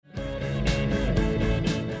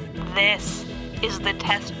This is the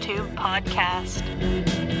Test Tube Podcast.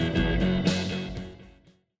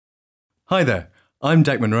 Hi there, I'm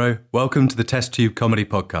Deck Monroe. Welcome to the Test Tube Comedy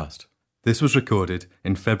Podcast. This was recorded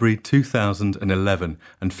in February 2011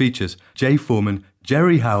 and features Jay Foreman,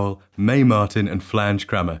 Jerry Howell, Mae Martin and Flange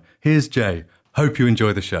Kramer. Here's Jay. Hope you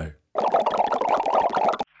enjoy the show.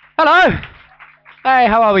 Hello! Hey,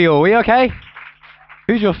 how are we all? We okay?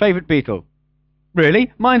 Who's your favourite Beatle?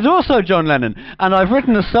 Really? Mine's also John Lennon, and I've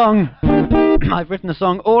written a song.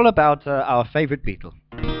 All about our favourite Beatle.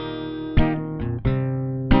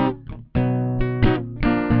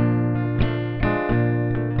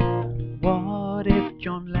 What if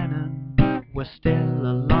John Lennon were still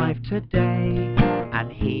alive today,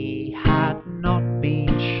 and he had not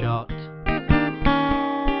been shot?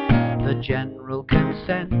 The general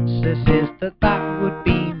consensus is that that would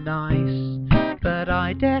be nice, but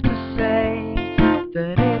I dare to say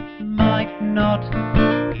that it might not.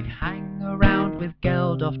 He'd hang around with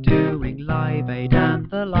Geldof doing Live Aid and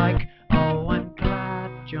the like. Oh, I'm glad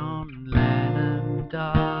John Lennon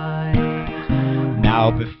died. Now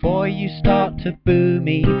before you start to boo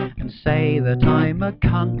me and say that I'm a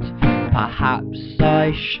cunt, perhaps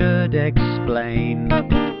I should explain.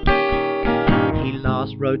 He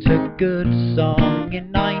last wrote a good song in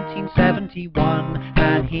 1971,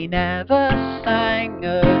 and he never sang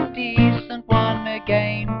a decent one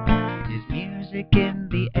again. His music in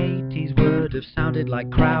the 80s would have sounded like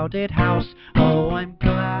Crowded House. Oh, I'm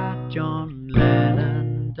glad John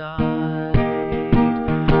Lennon died.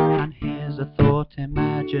 And here's a thought,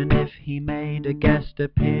 imagine if he made a guest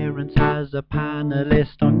appearance as a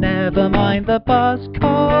panelist on Nevermind the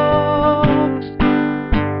Buzzcocks.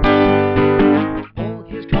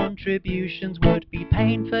 Contributions would be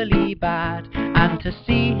painfully bad, and to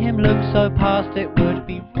see him look so past it would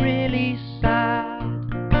be really sad.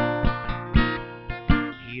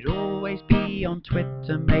 He'd always be on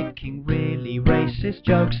Twitter making really racist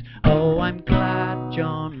jokes. Oh, I'm glad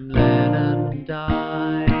John Lennon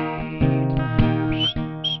died.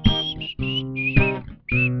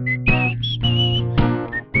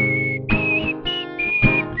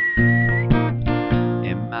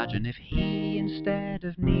 Imagine if he, instead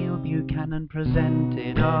of Neil Buchanan,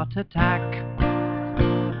 presented Art Attack.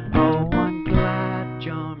 Oh, I'm glad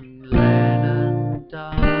John Lennon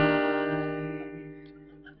died.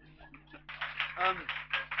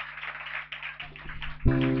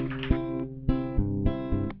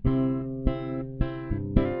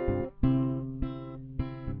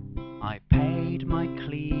 I paid my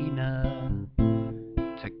cleaner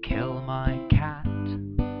to kill my cat.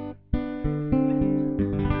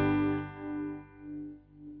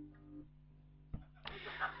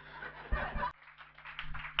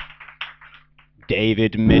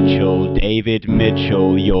 David Mitchell,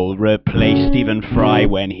 you'll replace Stephen Fry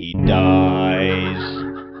when he dies.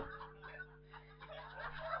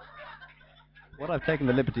 What I've taken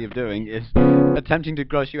the liberty of doing is attempting to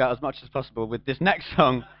gross you out as much as possible with this next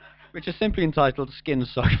song, which is simply entitled Skin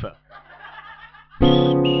Sofa.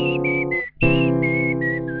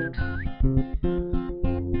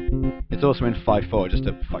 It's also in 5/4, just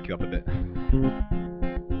to fuck you up a bit.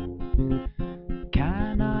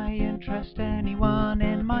 Can I interest anyone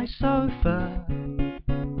in my sofa?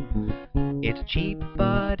 It's cheap,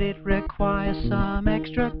 but it requires some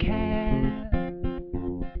extra care.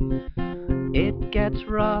 It gets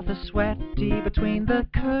rather sweaty between the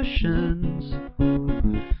cushions,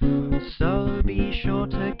 so be sure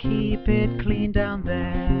to keep it clean down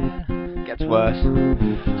there. Gets worse.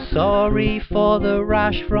 Sorry for the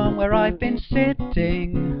rash from where I've been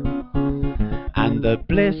sitting, and the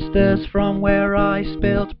blisters from where I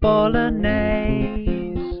spilt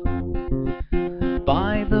bolognese.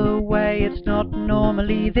 By the way, it's not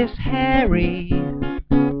normally this hairy.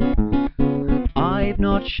 I've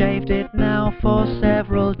not shaved it now for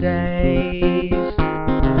several days.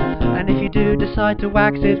 And if you do decide to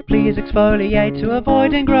wax it, please exfoliate to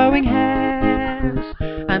avoid ingrowing hairs.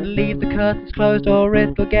 And leave the curtains closed or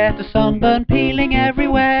it'll get a sunburn peeling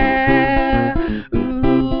everywhere.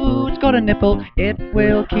 Ooh, it's got a nipple, it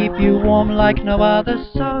will keep you warm like no other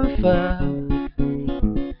sofa.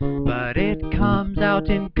 But it comes out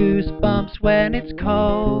in goosebumps when it's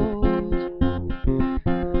cold.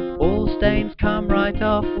 All stains come right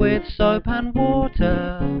off with soap and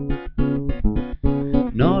water.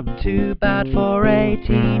 Not too bad for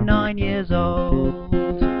 89 years old.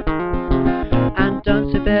 And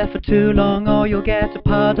don't sit there for too long or you'll get a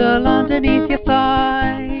puddle underneath your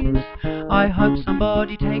thighs. I hope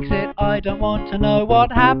somebody takes it, I don't want to know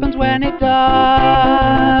what happens when it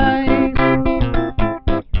dies.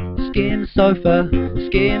 Skin sofa,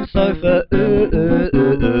 skin sofa,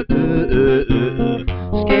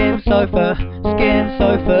 skin sofa, skin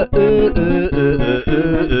sofa,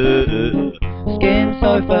 skin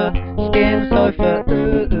sofa, skin sofa,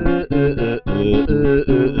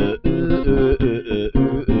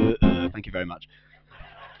 Thank you very much.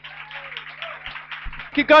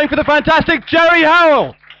 Keep going for the fantastic Jerry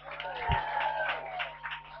Howell.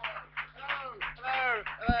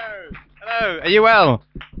 Hello. Are you well?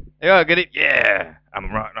 Yeah, get it? Yeah.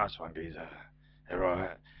 I'm right. Nice one, geezer. All right.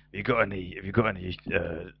 Have you got any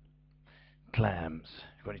clams?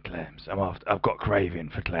 Got any clams? I've got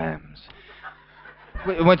craving for clams.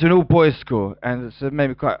 We went to an all-boys school, and it's made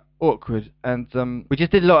me quite awkward. And we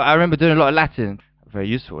just did a lot. I remember doing a lot of Latin. Very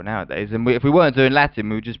useful nowadays. And if we weren't doing Latin,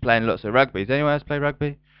 we were just playing lots of rugby. Does anyone else play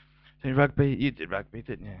rugby? Any rugby? You did rugby,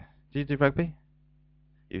 didn't you? Did you do rugby?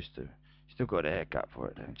 Used to. Still got a haircut for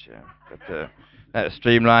it, don't you? But that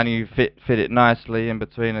streamlining, you fit it nicely in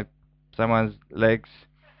between someone's legs.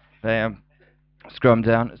 They scrum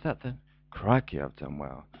down. Is that the? Crikey, I've done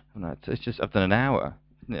well. It's just I've done an hour.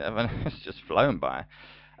 I mean, it's just flown by.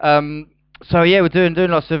 So yeah, we're doing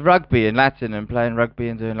lots of rugby in Latin and playing rugby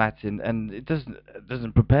and doing Latin, and it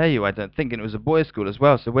doesn't prepare you, I don't think. And it was a boys' school as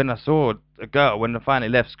well. So when I saw a girl, when I finally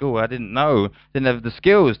left school, I didn't have the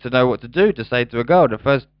skills to know what to do to say to a girl. The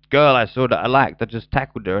first girl I saw that I liked, I just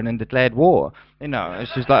tackled her and then declared war. You know,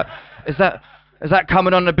 it's just like, is that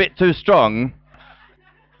coming on a bit too strong?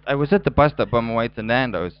 I was at the bus stop on my way to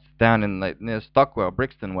Nando's down in near Stockwell,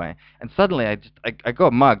 Brixton way, and suddenly I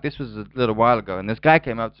got mugged. This was a little while ago, and this guy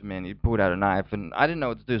came up to me and he pulled out a knife, and I didn't know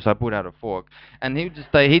what to do, so I pulled out a fork, and he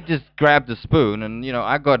just grabbed a spoon, and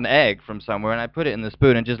I got an egg from somewhere, and I put it in the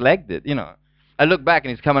spoon and just legged it. I looked back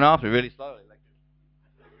and he's coming after me really slowly.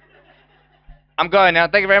 I'm going now.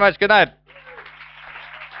 Thank you very much. Good night.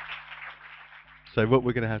 So what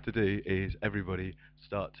we're going to have to do is everybody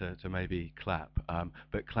start to maybe clap,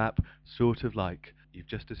 but clap sort of like you've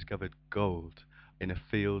just discovered gold in a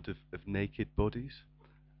field of naked bodies,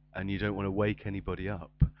 and you don't want to wake anybody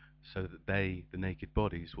up so that the naked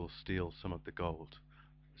bodies, will steal some of the gold.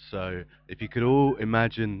 So if you could all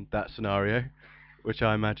imagine that scenario, which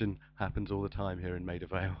I imagine happens all the time here in Maida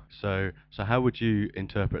Vale. So how would you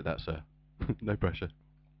interpret that, sir? No pressure.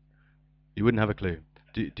 You wouldn't have a clue.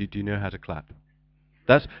 Do you know how to clap?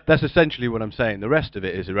 That's essentially what I'm saying. The rest of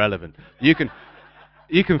it is irrelevant. You can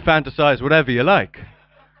fantasize whatever you like.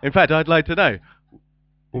 In fact, I'd like to know,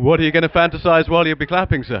 what are you going to fantasize while you'll be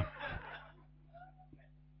clapping, sir?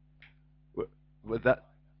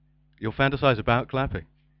 You'll fantasize about clapping?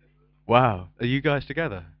 Wow. Are you guys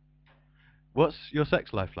together? What's your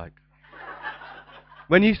sex life like?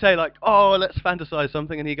 When you say like, oh, let's fantasize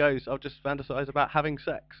something, and he goes, I'll just fantasize about having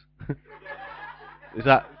sex. Is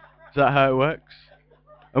that how it works?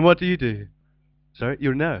 And what do you do? Sorry,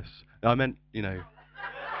 you're a nurse. No, I meant,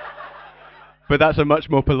 But that's a much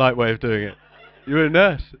more polite way of doing it. You're a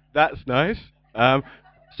nurse. That's nice.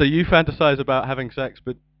 So you fantasize about having sex,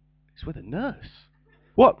 but it's with a nurse.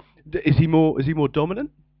 What? Is he more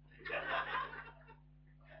dominant?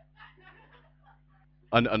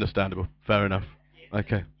 Understandable. Fair enough.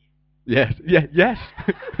 Okay. Yes.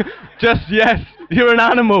 Just yes. You're an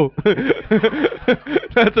animal.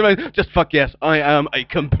 That's amazing. Just fuck yes. I am a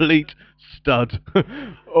complete stud.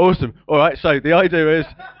 Awesome. All right. So the idea is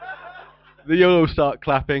that you'll all start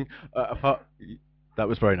clapping. That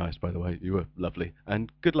was very nice, by the way. You were lovely. And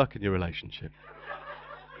good luck in your relationship.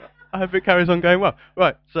 I hope it carries on going well.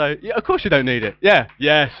 Right. So yeah, of course you don't need it. Yeah.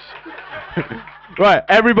 Yes. Right.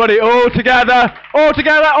 Everybody, all together for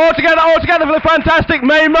the fantastic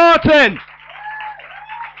Mae Martin.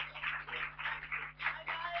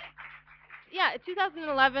 Yeah,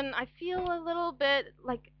 2011, I feel a little bit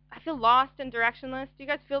like, I feel lost and directionless. Do you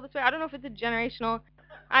guys feel this way? I don't know if it's a generational.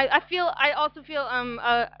 I also feel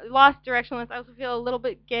lost, directionless. I also feel a little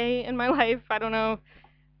bit gay in my life. I don't know.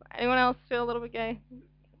 Anyone else feel a little bit gay?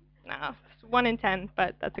 No, it's 1 in 10,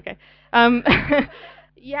 but that's okay.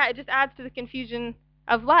 Yeah, it just adds to the confusion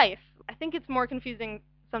of life. I think it's more confusing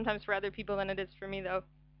sometimes for other people than it is for me, though.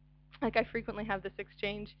 Like, I frequently have this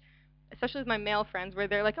exchange, especially with my male friends, where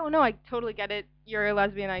they're like, oh, no, I totally get it. You're a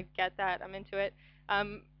lesbian. I get that. I'm into it.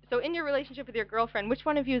 So in your relationship with your girlfriend, which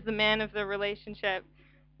one of you is the man of the relationship?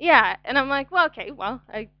 Yeah, and I'm like, well, okay, well,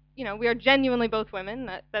 we are genuinely both women.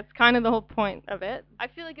 That's kind of the whole point of it. I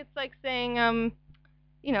feel like it's like saying,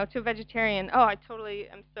 to a vegetarian, oh, I totally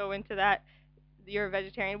am so into that. You're a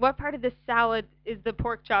vegetarian. What part of this salad is the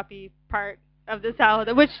pork choppy part of the salad?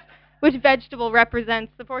 Which vegetable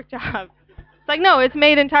represents the pork chop? It's like, no, it's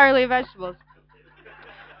made entirely of vegetables.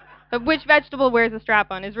 But which vegetable wears a strap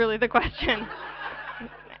on is really the question.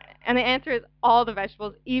 And the answer is all the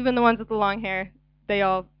vegetables, even the ones with the long hair. They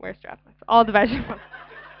all wear strapless. All the vegetables.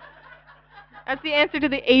 That's the answer to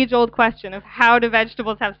the age-old question of how do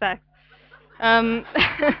vegetables have sex.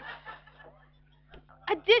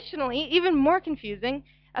 Additionally, even more confusing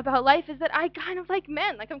about life is that I kind of like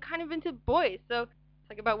men. Like, I'm kind of into boys. So it's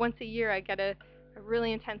like about once a year I get a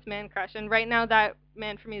really intense man crush. And right now that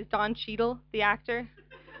man for me is Don Cheadle, the actor.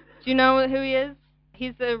 Do you know who he is?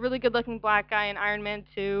 He's a really good-looking black guy in Iron Man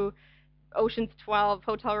 2, Ocean's 12,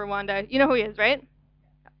 Hotel Rwanda. You know who he is, right?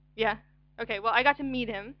 Yeah? Okay, well, I got to meet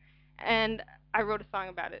him, and I wrote a song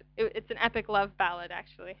about it. It's an epic love ballad,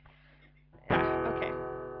 actually. Okay.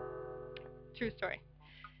 True story.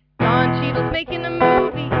 Don Cheadle's making a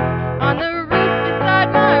movie on the roof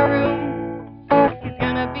beside my room. He's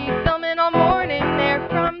gonna be filming all morning there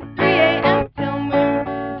from 3 a.m.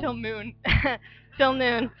 till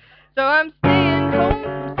noon. So I'm staying home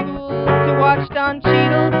from school to watch Don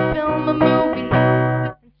Cheadle film a movie.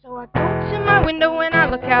 And so I go to my window and I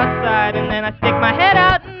look outside, and then I stick my head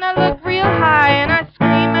out and I look real high, and I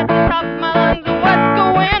scream at the top of my lungs, what's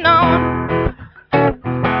going on?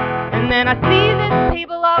 And then I see this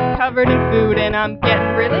table all covered in food, and I'm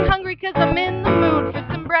getting really hungry 'cause I'm in the mood for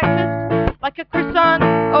some breakfast, like a croissant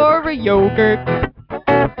or a yogurt.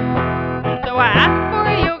 So I ask for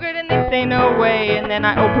a yogurt and they say no way, and then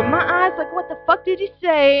I open my eyes like, what the fuck did you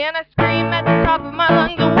say? And I scream at the top of my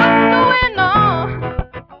lungs, what's going on?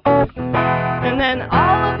 And then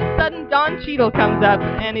all of a sudden Don Cheadle comes up,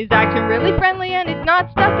 and he's acting really friendly and he's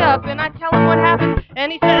not stuck up, and I tell him what happened,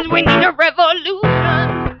 and he says, we need a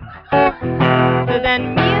revolution. So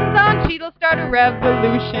then me and Don Cheadle start a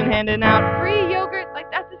revolution, handing out free yogurt like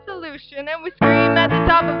that's a solution, and we scream at the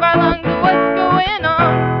top of our lungs, what's going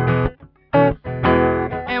on?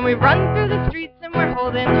 And we run through the streets and we're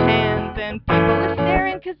holding hands, and people are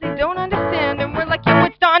staring 'cause they don't understand, and we're like, yo,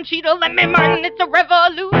 it's Don Cheadle, let me run, it's a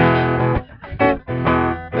revolution.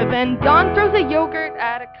 But then Don throws a yogurt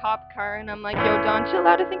at a cop car, and I'm like, yo, Don, chill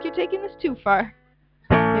out, I think you're taking this too far.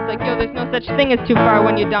 He's like, yo, there's no such thing as too far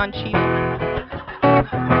when you're Don Cheadle.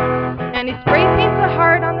 And he spray paints a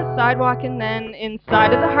heart on the sidewalk, and then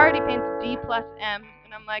inside of the heart he paints D+M.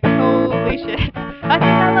 And I'm like, holy shit, I think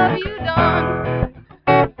I love you, Don.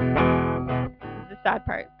 This is the sad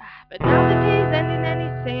part. But now the day's ending and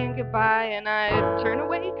he's saying goodbye, and I turn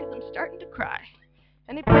away 'cause I'm starting to cry.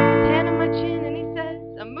 And he puts his hand on my chin and he says,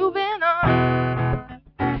 I'm moving on.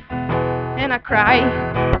 And I cry.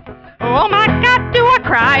 Oh my God, do I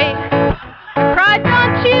cry? I cried,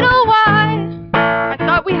 Don Cheadle, why? I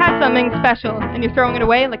thought we had something special, and you're throwing it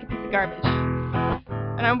away like a piece of garbage.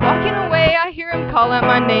 And I'm walking away, I hear him call out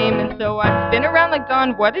my name, and so I spin around like,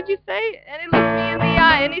 Don, what did you say? And he looks me in the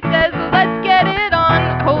eye and he says, let's get it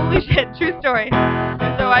on. Holy shit, true story.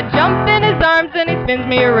 And so I jump in his arms and he spins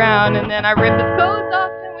me around, and then I rip his clothes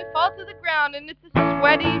off and we fall to the ground, and it's a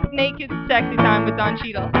sweaty, naked, sexy time with Don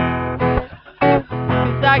Cheadle.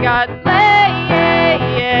 'Cause I got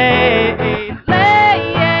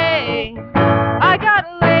I got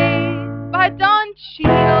laid by Don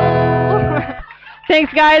Cheadle.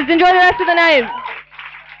 Thanks, guys. Enjoy the rest of the night.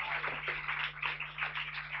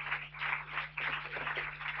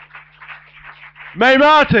 Mae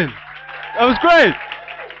Martin, that was great.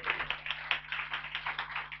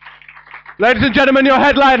 Ladies and gentlemen, your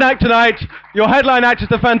headline act tonight. Your headline act is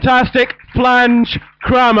the fantastic Flange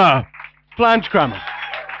Crammer. Flange Crammer.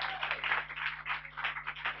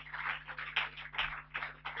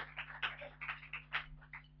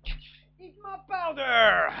 Eat my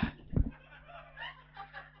powder!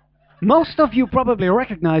 Most of you probably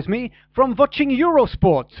recognize me from watching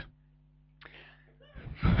Eurosport.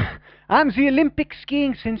 I'm the Olympic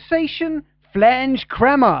skiing sensation, Flange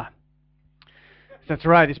Crammer. That's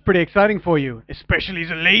right, it's pretty exciting for you, especially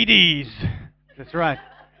the ladies. That's right.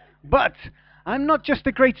 But I'm not just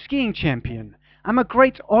a great skiing champion. I'm a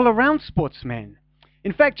great all-around sportsman.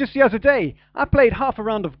 In fact, just the other day, I played half a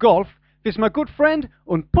round of golf with my good friend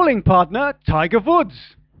and pulling partner, Tiger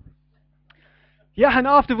Woods. Yeah, and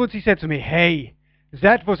afterwards he said to me, hey,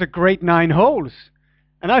 that was a great 9 holes.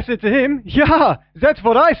 And I said to him, yeah, that's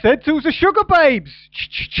what I said to the sugar babes.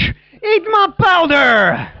 Eat my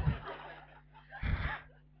powder!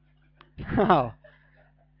 Now,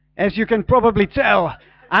 as you can probably tell,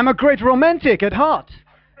 I'm a great romantic at heart.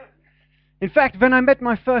 In fact, when I met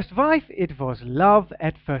my first wife, it was love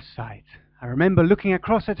at first sight. I remember looking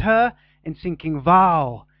across at her and thinking,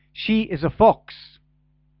 wow, she is a fox.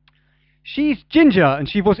 She's ginger and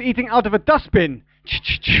she was eating out of a dustbin.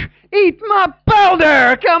 Eat my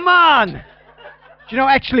powder! Come on! You know,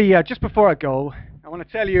 actually, just before I go, I want to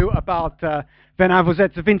tell you about when I was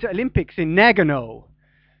at the Winter Olympics in Nagano.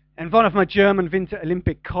 And one of my German Winter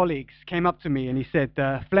Olympic colleagues came up to me and he said,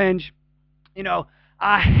 Flange, you know,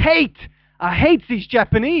 I hate these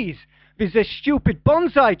Japanese with their stupid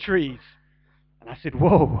bonsai trees. And I said,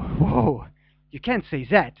 whoa, you can't say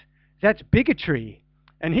that. That's bigotry.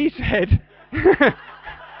 And he said,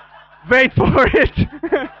 wait for it.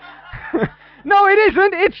 No, it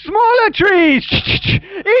isn't. It's smaller trees.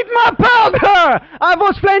 Eat my powder. I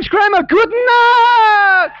was Flange Kramer. Good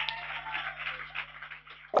night.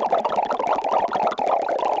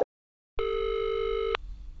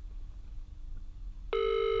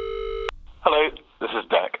 Hello, this is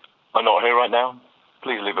Dak. I'm not here right now.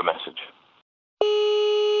 Please leave a message.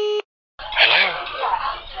 Hello?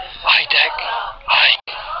 Hi, Dak. Hi.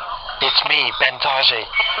 It's me, Ben Taji,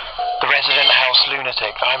 the resident house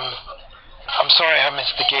lunatic. I'm sorry I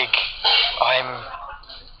missed the gig. I'm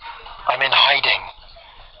in hiding.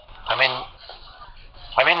 I'm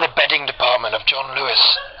in the bedding department of John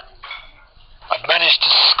Lewis. I've managed to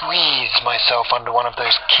squeeze myself under one of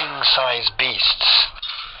those king-size beasts.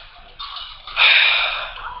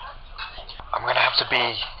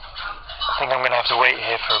 I think I'm gonna have to wait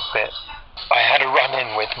here for a bit. I had a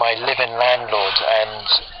run-in with my live-in landlord, and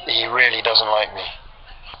he really doesn't like me.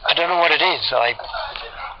 I don't know what it is. I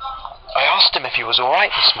asked him if he was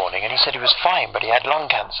alright this morning, and he said he was fine, but he had lung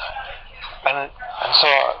cancer. And so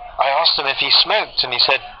I asked him if he smoked, and he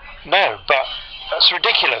said no, but that's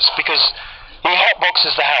ridiculous, because he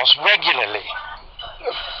hotboxes the house regularly.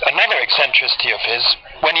 Another eccentricity of his,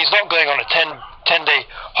 when he's not going on a 10-day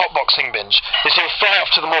hotboxing binge, is he'll fly off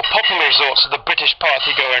to the more popular resorts of the British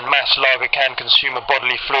partygoer and mass lager can consumer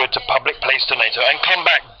bodily fluid to public place donator and come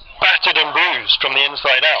back battered and bruised from the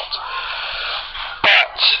inside out.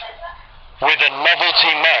 But with a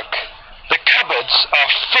novelty mug. The cupboards are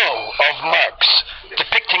full of mugs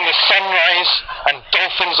depicting the sunrise and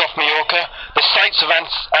dolphins off Mallorca, the sights of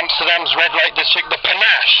Amsterdam's red light district, the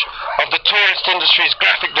panache of the tourist industry's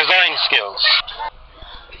graphic design skills.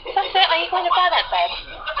 That's it? Are you going to buy that bed?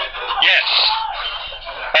 Yes,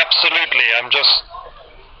 absolutely. I'm just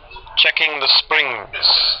checking the springs.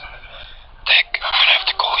 Dick, I'm going to have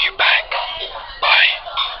to call you back. Bye.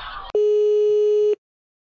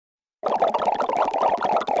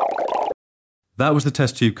 That was the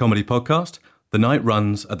Test Tube Comedy Podcast. The night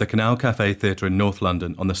runs at the Canal Cafe Theatre in North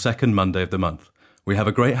London on the second Monday of the month. We have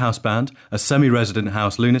a great house band, a semi-resident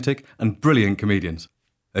house lunatic, and brilliant comedians.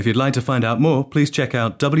 If you'd like to find out more, please check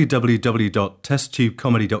out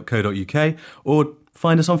www.testtubecomedy.co.uk or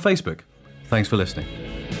find us on Facebook. Thanks for listening.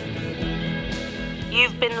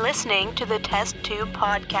 You've been listening to the Test Tube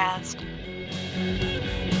Podcast.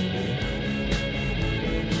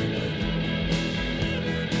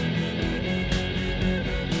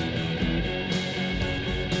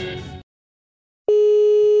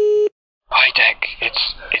 Hi, Dick.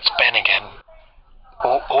 It's Ben again.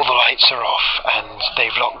 All the lights are off and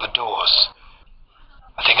they've locked the doors.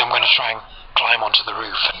 I think I'm going to try and climb onto the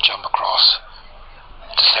roof and jump across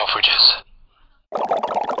to Selfridges.